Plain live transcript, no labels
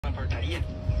portaria.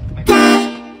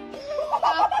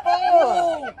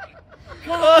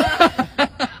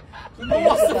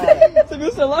 Nossa, você viu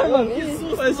o celular, mano? Que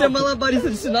susto. Parecia malabarista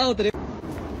de sinal, tá ligado?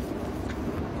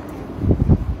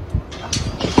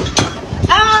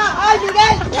 Ai,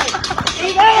 ninguém!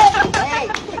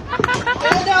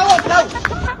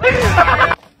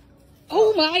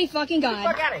 Oh my fucking god. Get the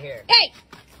fuck out of here. Hey!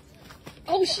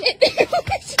 Oh shit.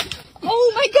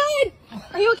 Oh my god.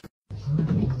 Are you okay?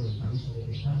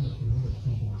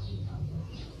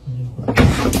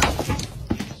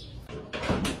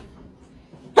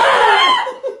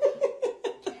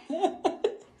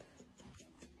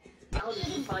 How did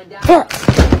you find out?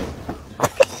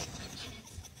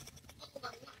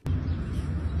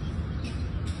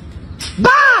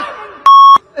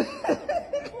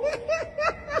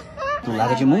 Tu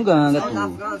larga de munganga, tu.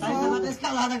 Tá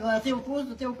escalado agora. Tem o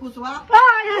curso lá.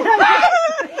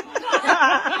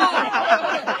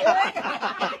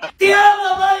 Te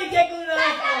amo, mãe, que cura!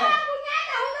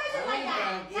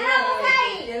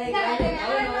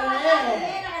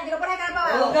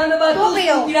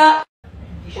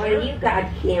 When you got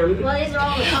Kim. What is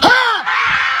wrong with you?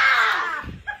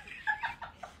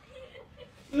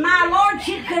 My lord,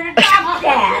 you could have stopped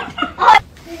that.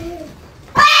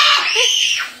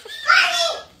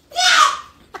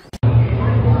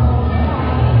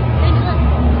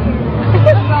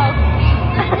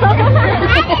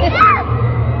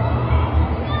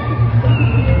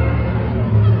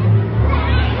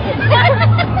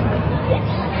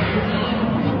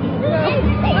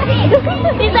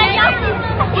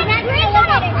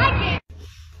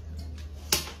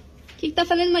 O que tá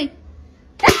fazendo, mãe?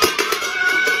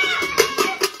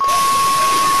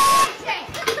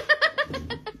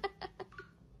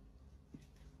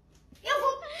 Eu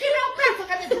vou tirar o pé da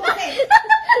cabeça de vocês.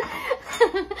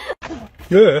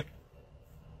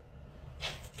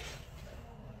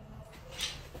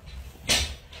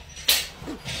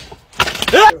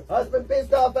 Husband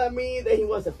pissed off at me, that he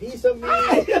wants a piece of me.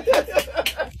 Why'd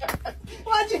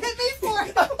you hit me for?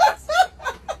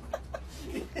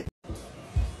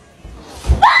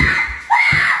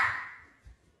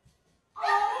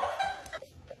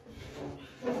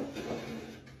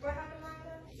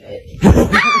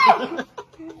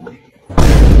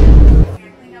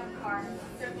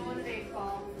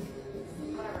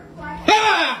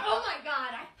 Oh my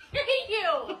god, I hate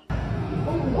you!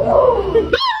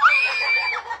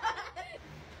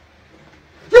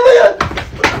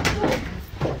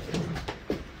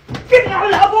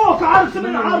 ينعل ابوك عرس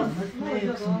من عرس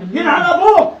ينعل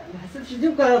ابوك ما حسبتش دي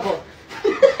بكهرباء.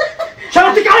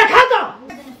 شرطك عليك حدا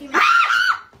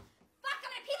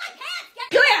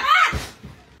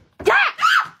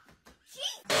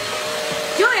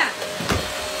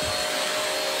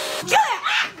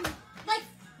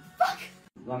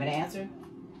You want me to answer?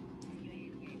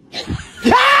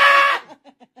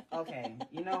 Okay,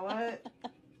 you know what?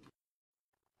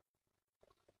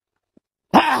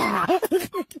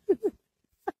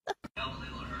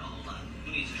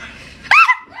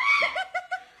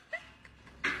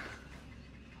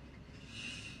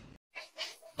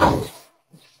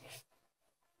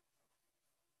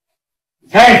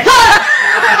 Hey!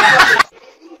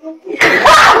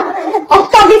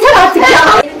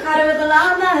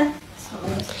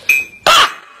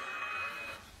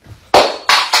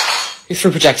 He's for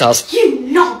projectiles. You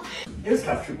know. It was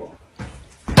comfortable.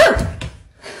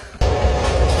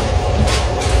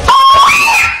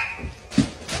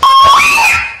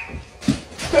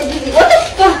 What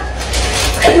the fuck?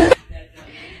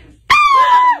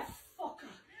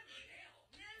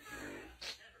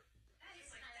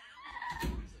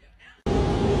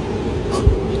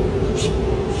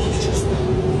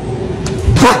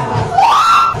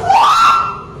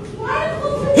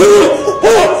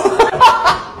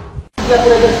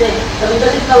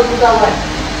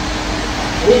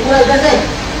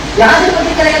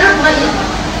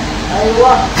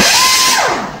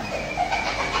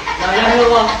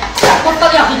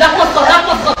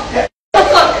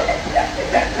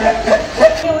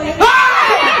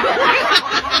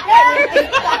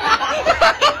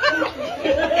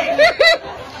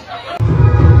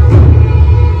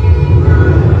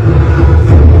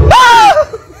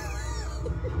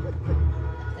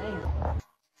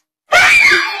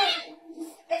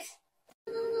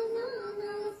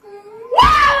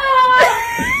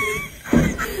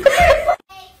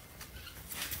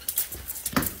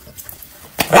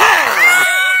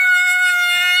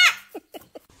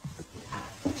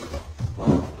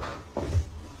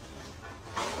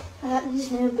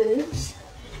 These new boobs.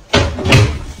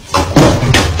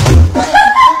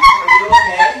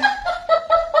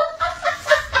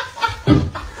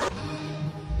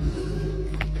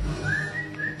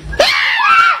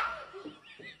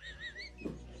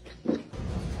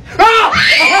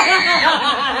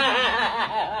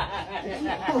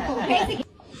 Eres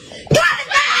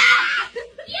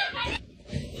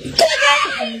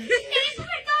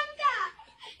súper tonta.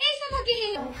 Eso es lo que...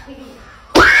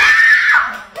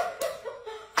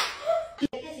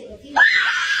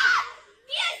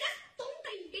 Tía, estás tonta,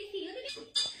 imbécil.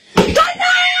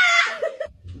 ¡Tonta!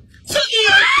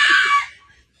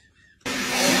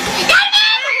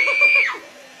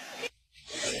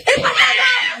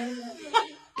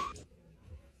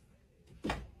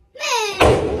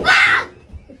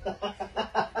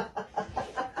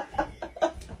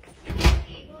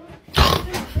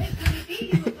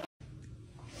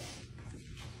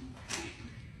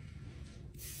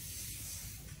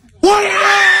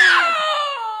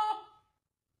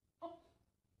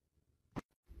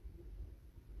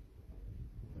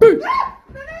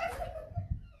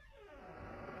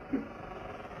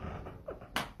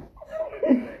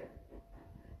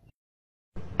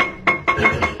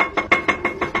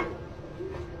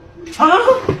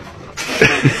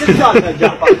 Già,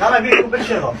 già, dalla via come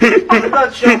ce l'ho.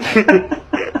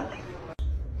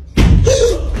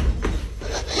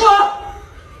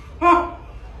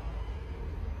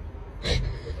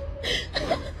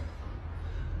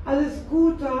 Alles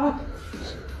Gute.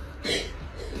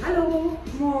 Hallo,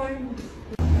 moin.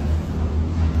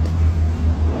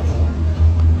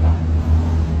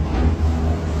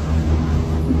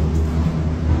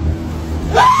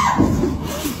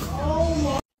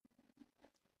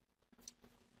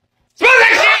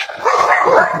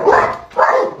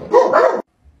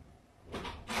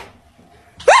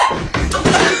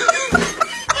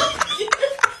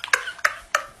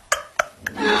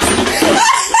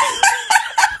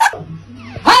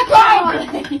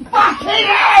 Fucking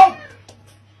hell!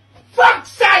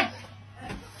 Fuck's sake!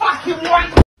 Fucking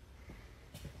what?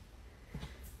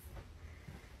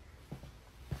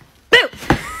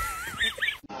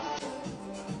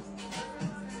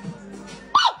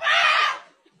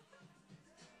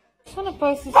 I'm trying to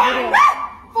post this video.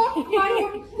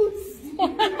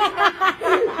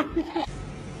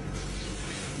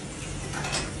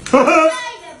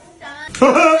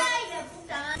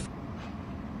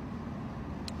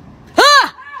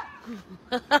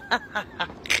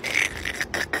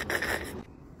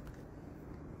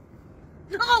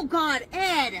 Oh God,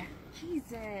 Ed!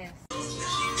 Jesus.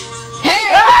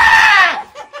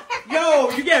 Yo,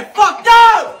 you get fucked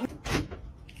up!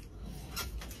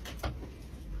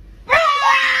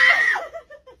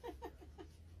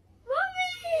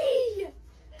 Mommy!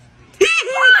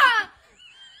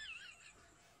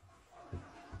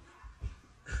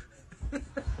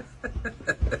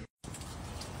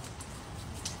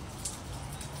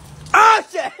 Oh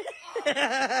shit!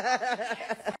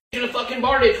 In a fucking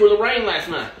bar ditch for the rain last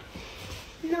night.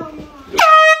 No, no. You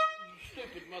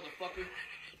stupid motherfucker.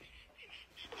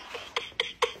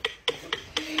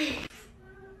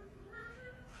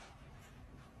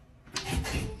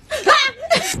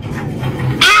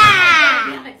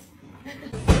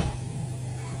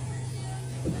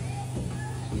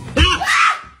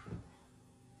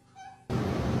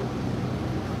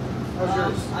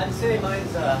 I'd say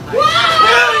mine's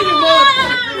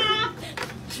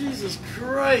Jesus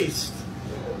Christ!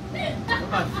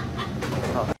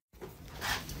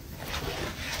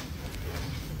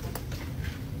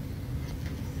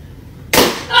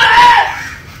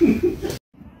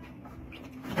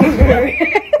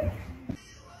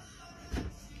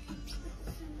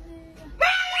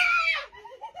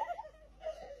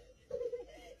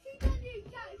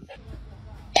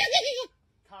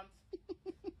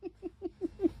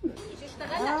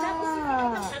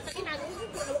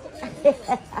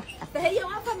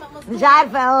 مش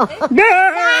عارفة اهو.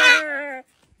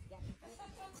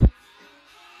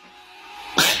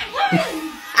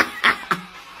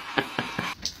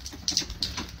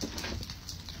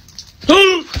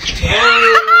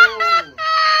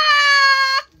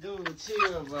 Dude,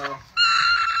 chill, bro.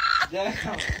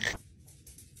 Damn.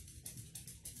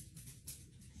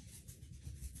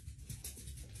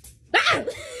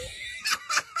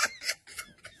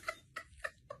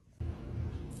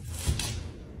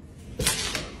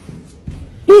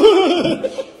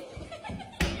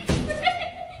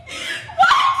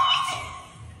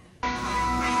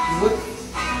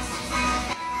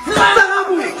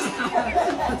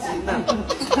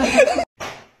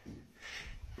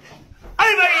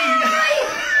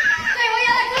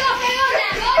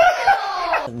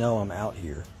 No, I'm out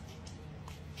here.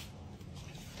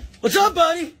 What's up,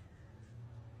 buddy?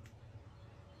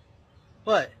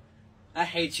 What? I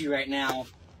hate you right now.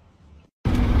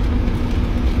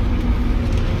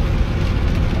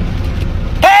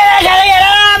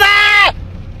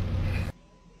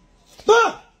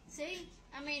 See?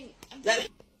 I mean... That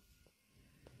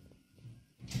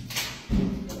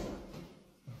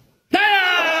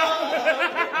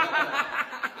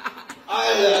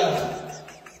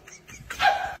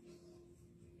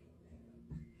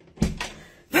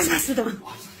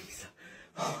Lisa.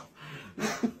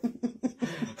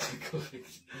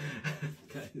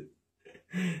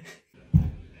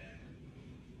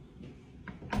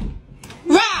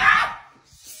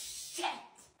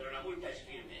 Pero la multa es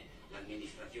firme. La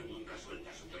administración nunca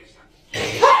suelta su presa. Pero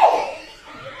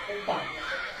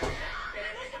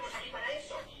no estamos aquí para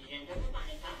eso. ¿Y entonces para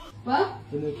qué estamos? What?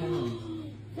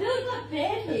 Who's the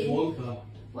baby?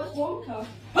 What's Wonka?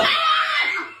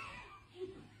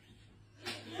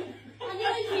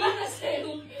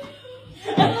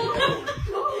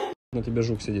 На тебе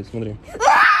жук сидит, смотри.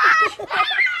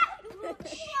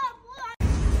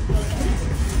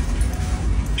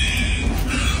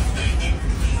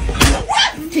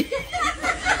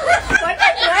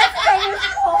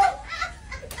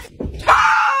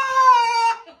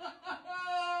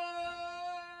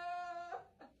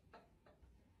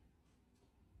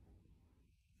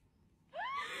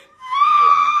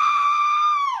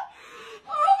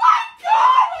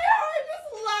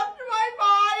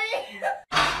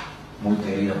 Muy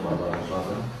querido por todos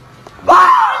nosotros.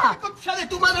 ¡Concha de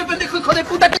tu madre, pendejo, hijo de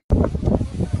puta!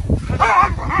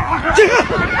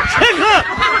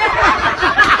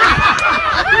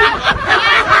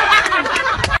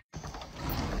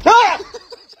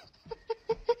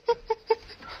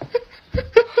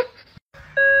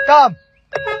 Come!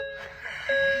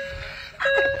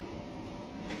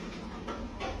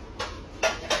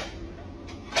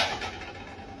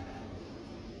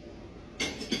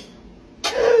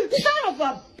 Son of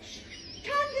a...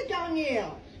 Calm it down,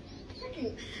 Danielle.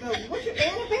 Freaking... what's your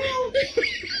Annabelle?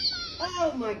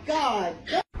 Oh, my God.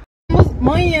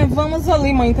 Mãe, vamos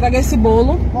ali, mãe, entregar esse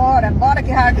bolo. Bora, bora, que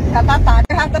já tá tarde.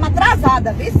 Já estamos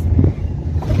atrasada, viu?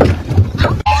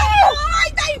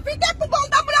 Ai, daí, fica pro bom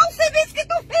da mulher um serviço que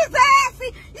tu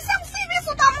fizesse. Isso é um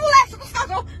serviço da moléstia dos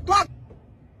cachorros. Tu...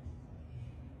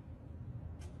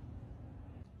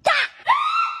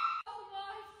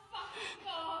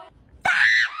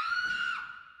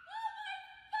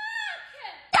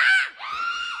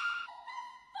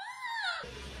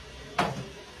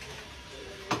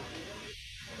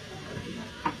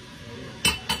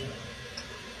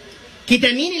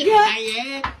 كتامين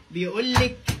الحياة بيقول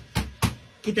لك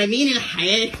كتامين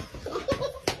الحياة.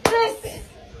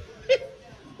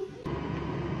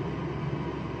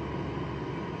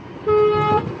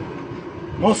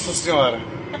 Nossa senhora!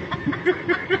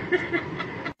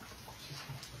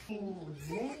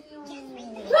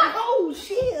 Oh,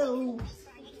 shield.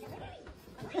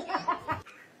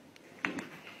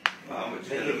 I'm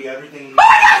gonna give you everything.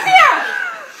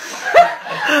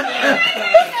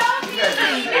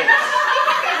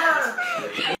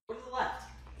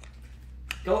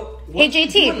 Go. Hey,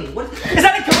 JT. Is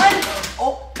that a gun?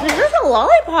 Oh, This is a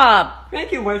lollipop.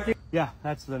 thank you, Marcy. Yeah,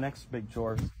 that's the next big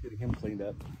chore, getting him cleaned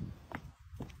up.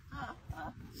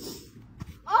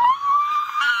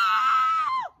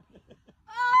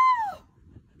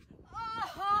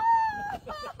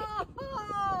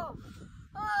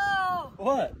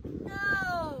 What?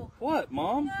 No, What,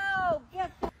 Mom? no,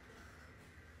 get the...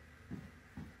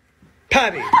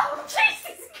 Patty! Oh,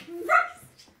 Jesus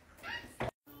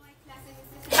Christ!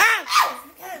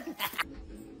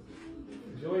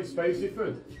 Enjoy spicy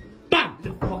food. Bam!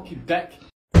 The fucking dick.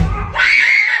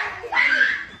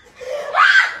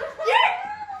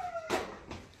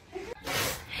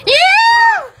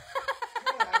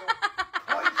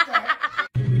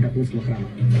 Катунского храма.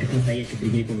 Как настоящий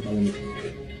средневековый паломник.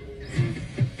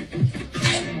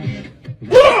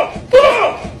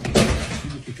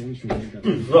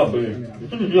 Забыл.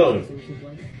 Что ты делаешь?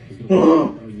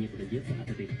 Некуда деться от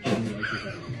этой умирающей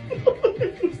жары.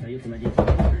 Остается надеяться,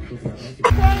 что на практике...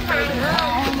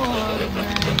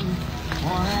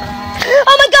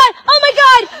 Oh my god! Oh my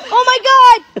god! Oh my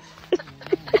god!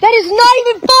 That is not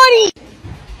even funny!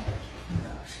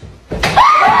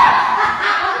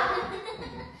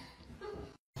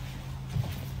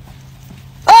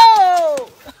 Oh!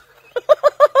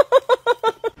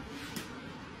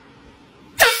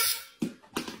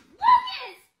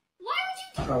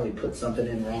 Probably put something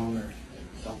in wrong or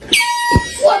something.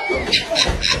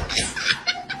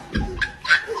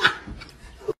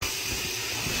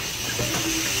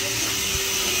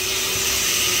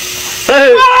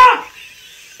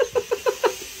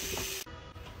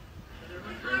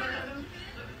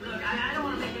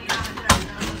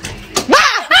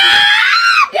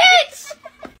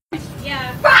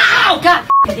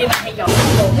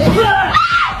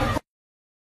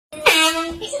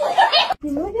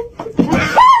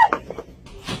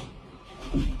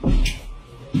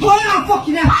 Pull it out,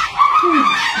 fucking out!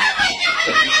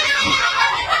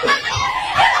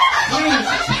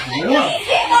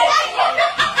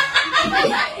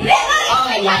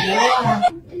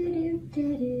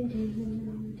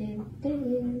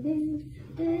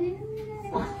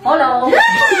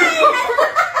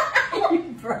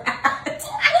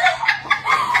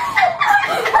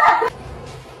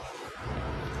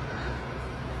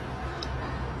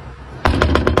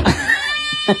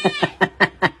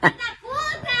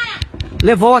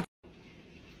 levou a...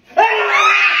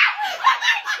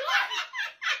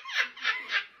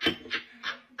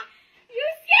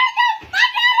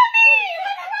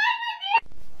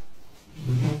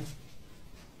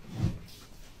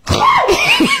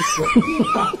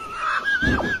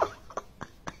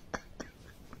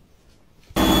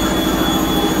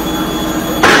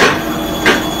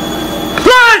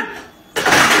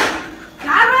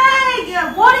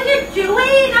 What are you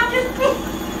doing? I'm just...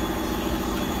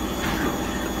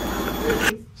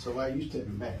 So why are you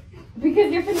stepping back?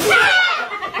 Because you're...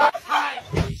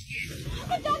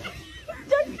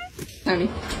 Tony.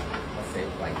 Let's say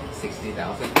like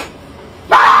 60,000.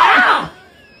 Oh!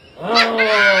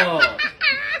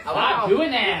 Stop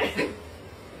doing that!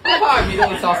 I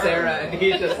immediately saw Sarah and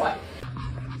he's just like...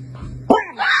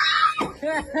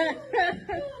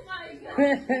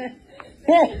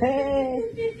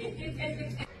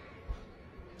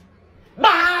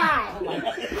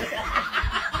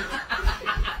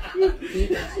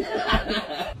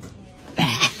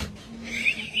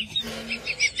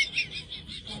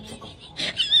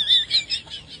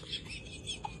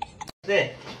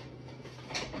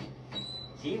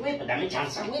 Sí, güey, pues dame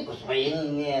chance, güey, pues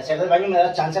oye, hacer del baño me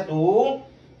da chance tú.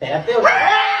 Espérate,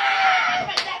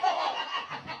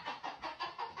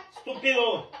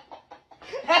 estúpido.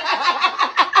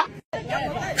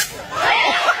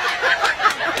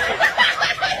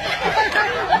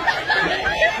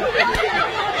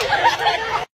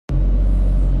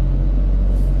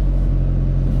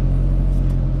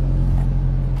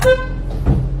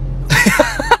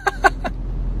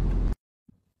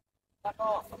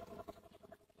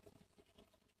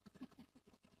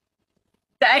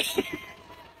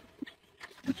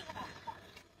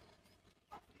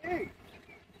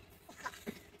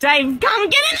 Dave, come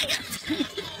get it!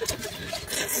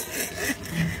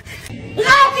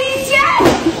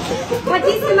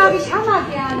 Diese mag ich hammer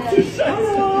gerne.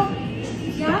 Hallo.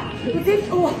 Ja? Wo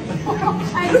sind... Oh.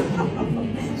 Scheiße.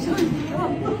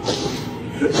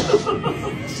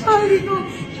 Entschuldigung.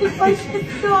 Ich weiß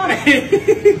nicht so.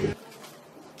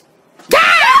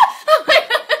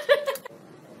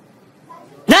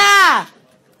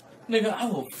 Nigga, I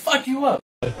will fuck you up.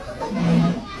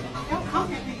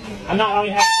 I'm not only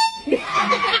happy.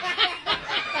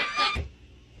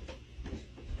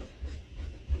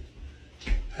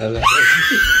 Hello.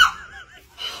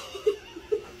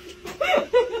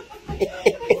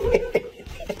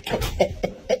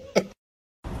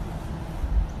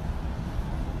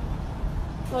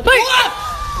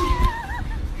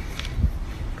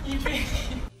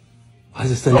 Was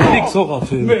ist denn der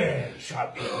Horrorfilm? Mensch,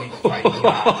 hab ich nicht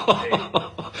verjagt,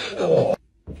 ey.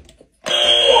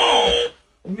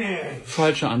 Mensch.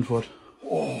 Falsche Antwort.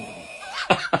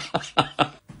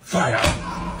 Fire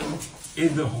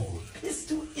in the hole. Bist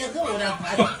du irre oder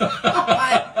was?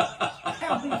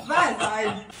 Kann nicht wahr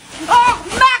sein. Oh,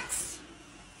 Max!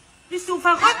 Bist du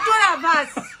verrückt oder was?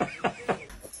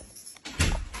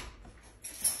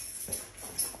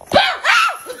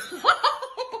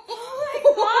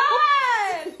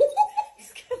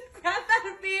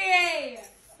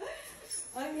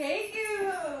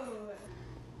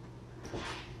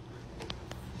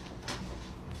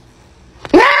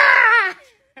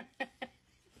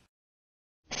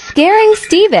 Scaring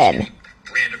Steven.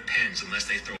 Brand of pens unless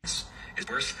they throw is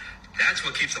worth. That's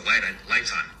what keeps the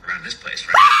lights on around this place,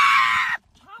 right?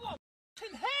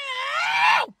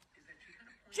 Hell!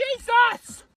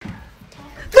 Jesus!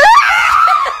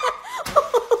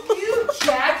 You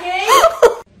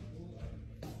jackass!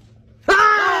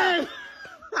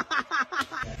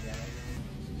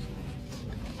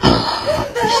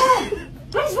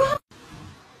 What's wrong?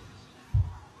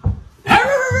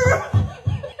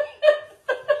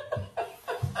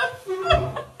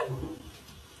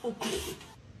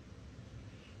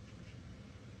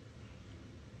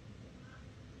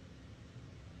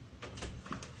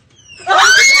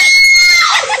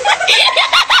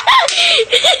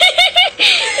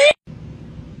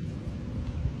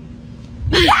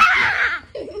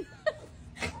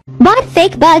 Bought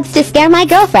fake bugs to scare my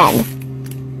girlfriend.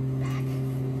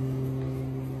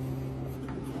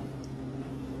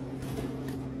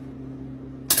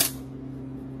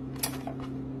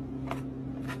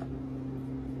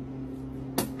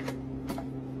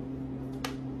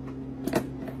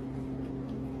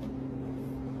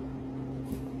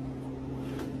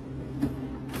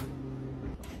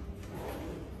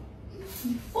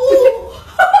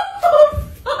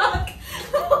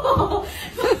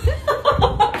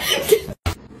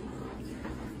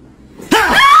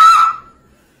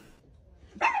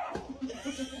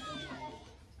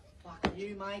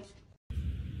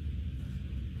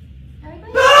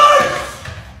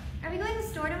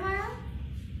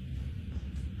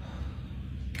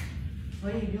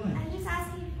 What are you doing? I'm just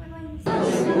asking for my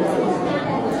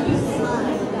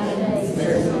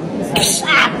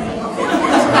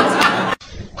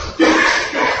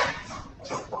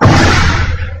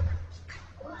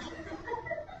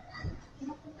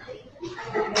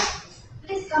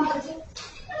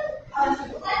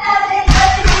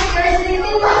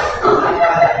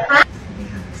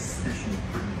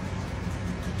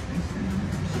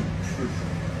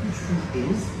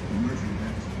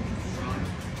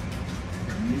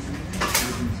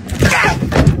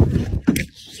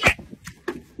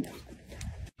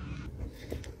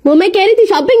वो मैं कह रही थी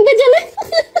shopping पे चले।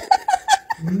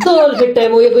 तो फिर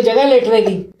time हो गया, कोई जगह लेटने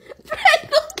की।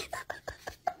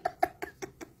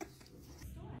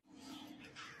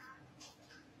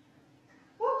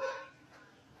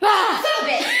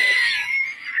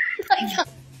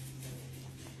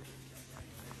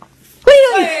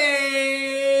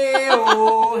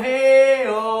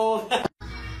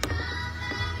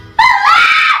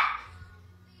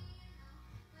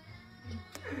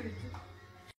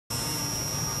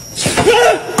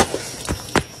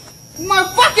 My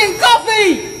fucking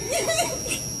coffee!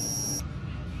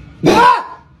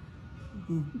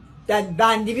 Den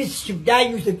bendimi sikim, den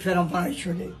yüzük falan bana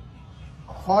şöyle.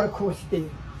 Hardcore değil.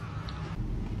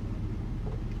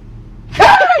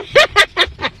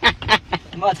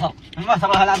 ما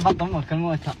ترى هالعب بطمك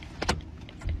الموتى.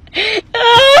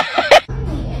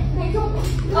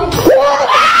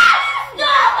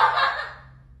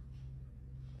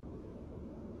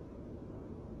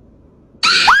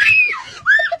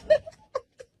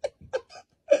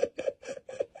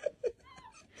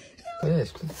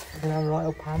 Yes, I'm right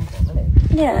up hand, isn't it?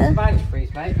 Yeah. Bang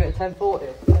freeze, mate. Bit of 1040.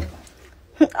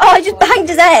 Oh, I just banged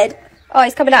his head. Oh,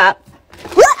 he's coming up.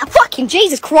 Fucking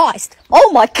Jesus Christ.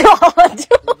 Oh my God.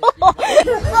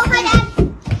 Oh my God.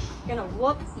 Gonna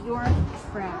whoop your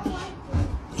trash.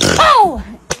 Oh!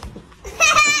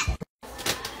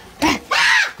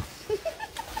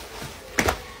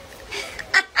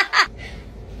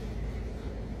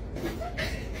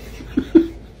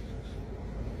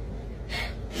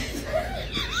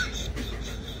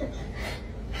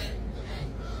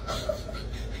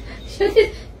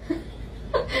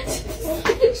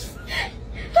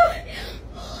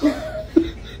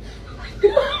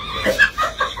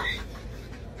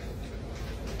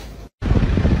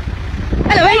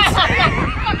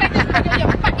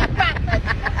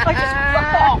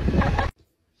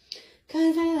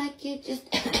 Cause I like you just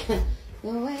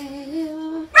the way you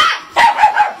are.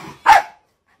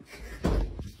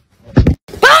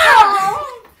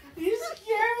 You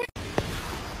scared me.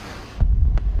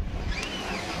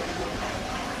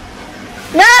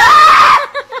 No!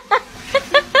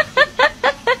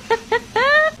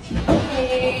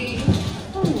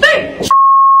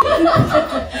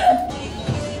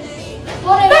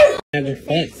 Standard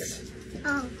flex.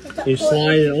 You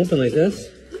slide it open like this.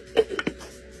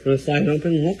 You want to slide it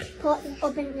open? Look.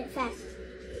 Open it fast.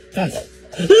 Fast.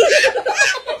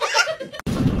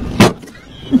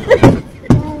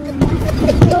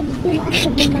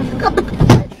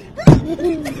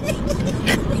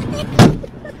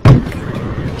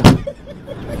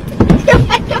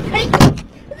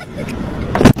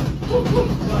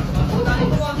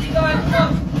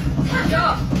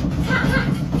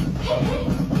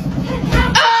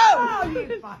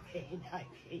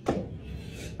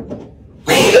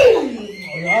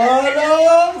 يا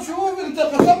لا شوف انت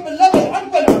قسم بالله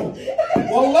بلعنك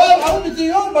بلعنك والله العظيم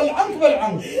ديون بلعنك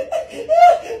بلعنك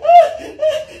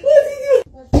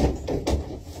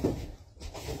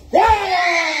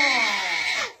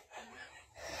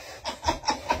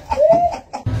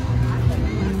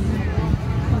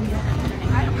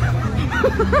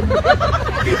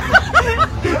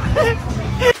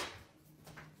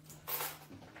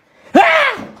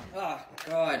Oh,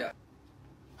 God.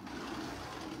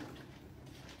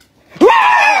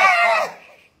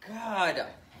 God.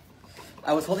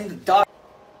 I was holding the dog.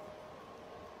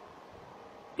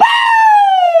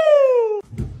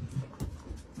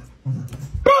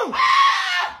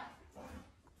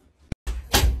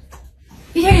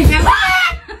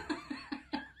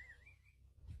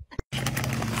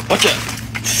 Watch it.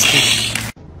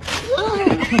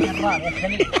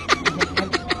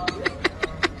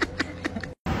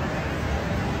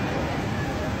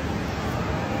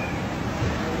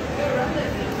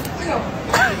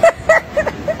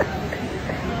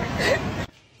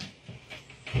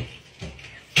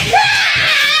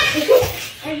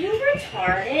 Are you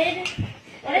retarded?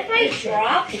 What if I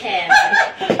dropped him?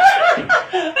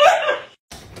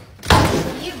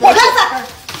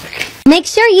 Make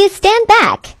sure you stand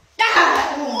back.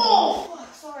 Oh,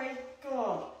 sorry.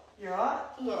 God. You alright?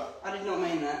 Yeah. I did not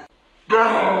mean that. Hi,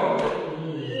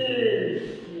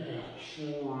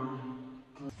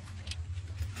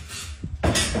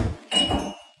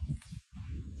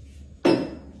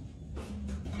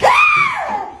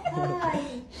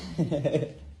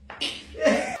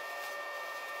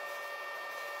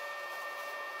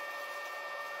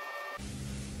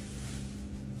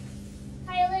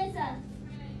 Alyssa.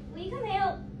 Will you come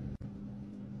help?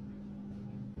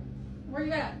 Where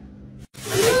you at?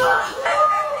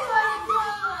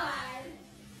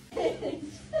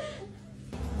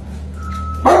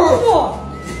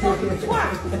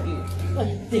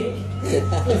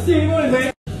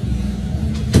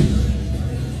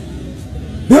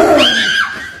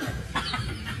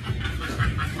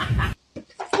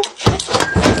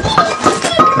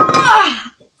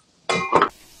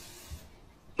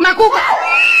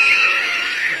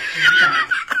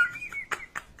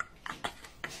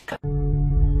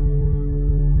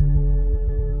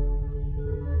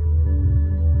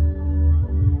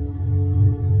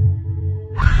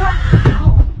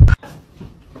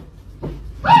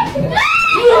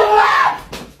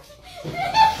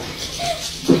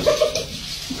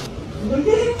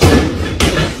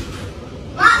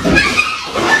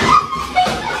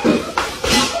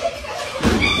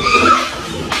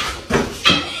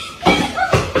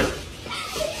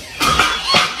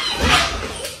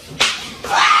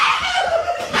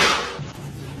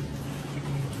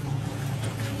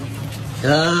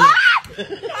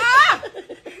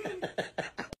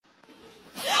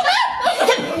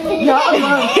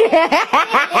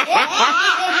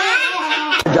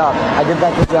 Good job. I did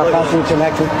that because y'all constantly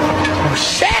connected. Oh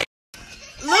shit!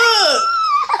 Look!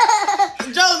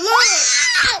 Joe, look!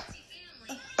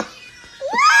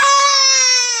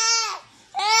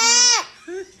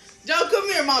 Joe, come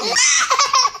here, mommy.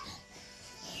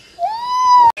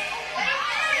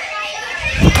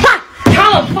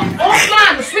 Callum, fuck off,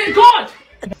 man! I swear to God!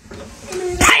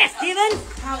 Hiya, Steven!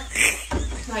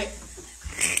 Like...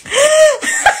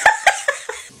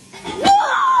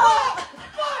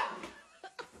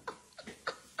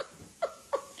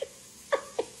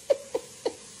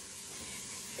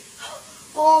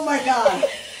 Oh my god!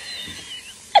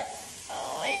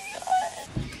 Oh my god.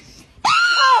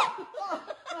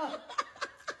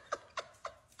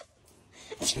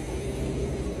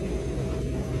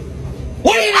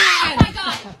 What are you doing? Oh my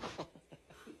god!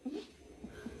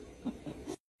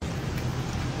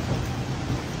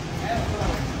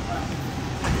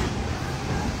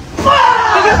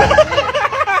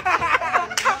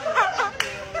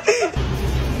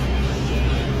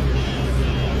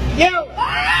 You!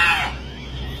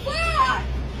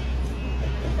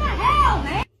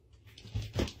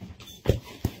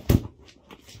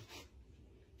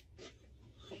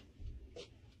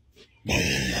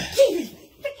 Jesus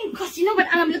freaking Christ, you know what?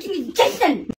 I'm looking at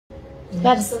Jason!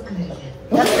 That's so good.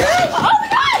 Oh my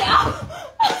god!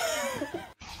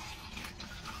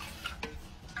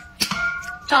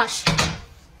 Josh.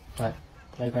 What?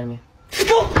 Why you calling me?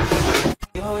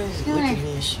 You always look at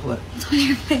me and shit. What? What are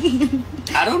you thinking?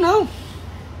 I don't know.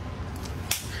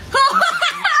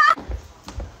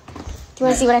 Do you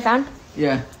want to see what I found?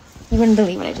 Yeah. You wouldn't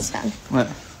believe what I just found. What?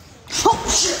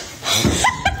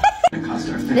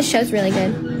 This show's really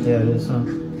good. Yeah, it is, huh?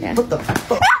 Yeah. What the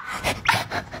fuck?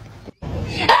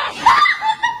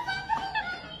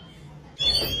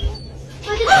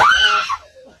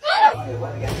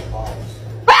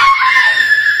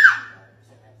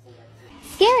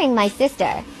 Scaring my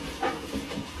sister.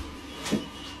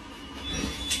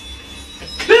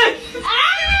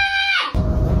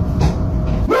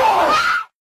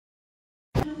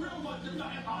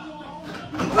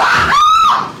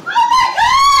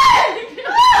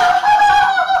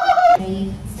 Oh my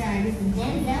god.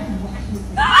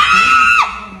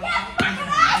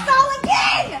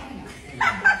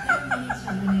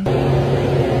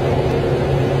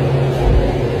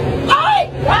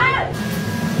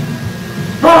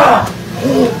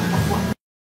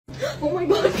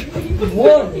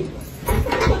 What?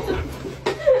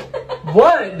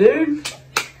 What, dude?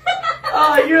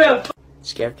 Oh, you're a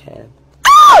scare cat.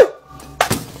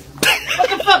 What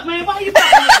the fuck, man? Why are you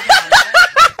fucking with me?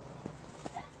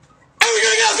 We're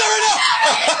gonna get outside right now!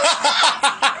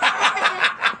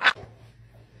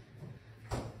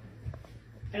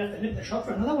 I have to nip the shot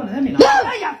for another one of them, you know.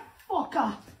 Oh, you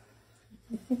fucker!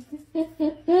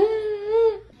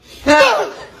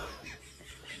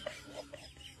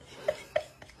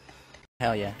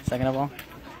 Hell yeah. Second of all.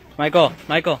 Michael.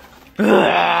 Michael.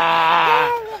 I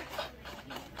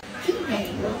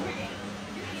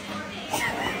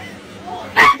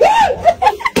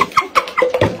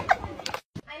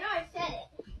know I said it.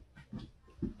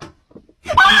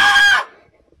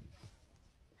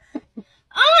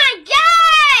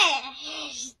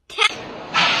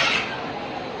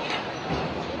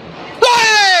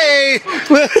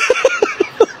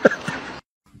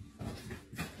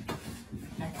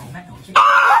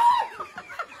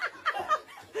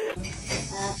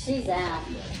 She's out.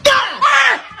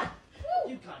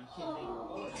 You can't kill me.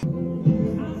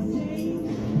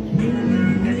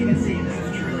 As you can see, this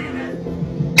is truly a mess.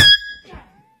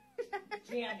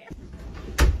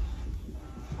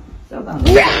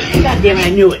 God damn it, I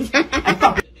knew it.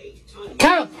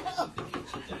 Carol!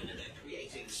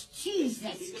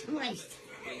 Jesus Christ.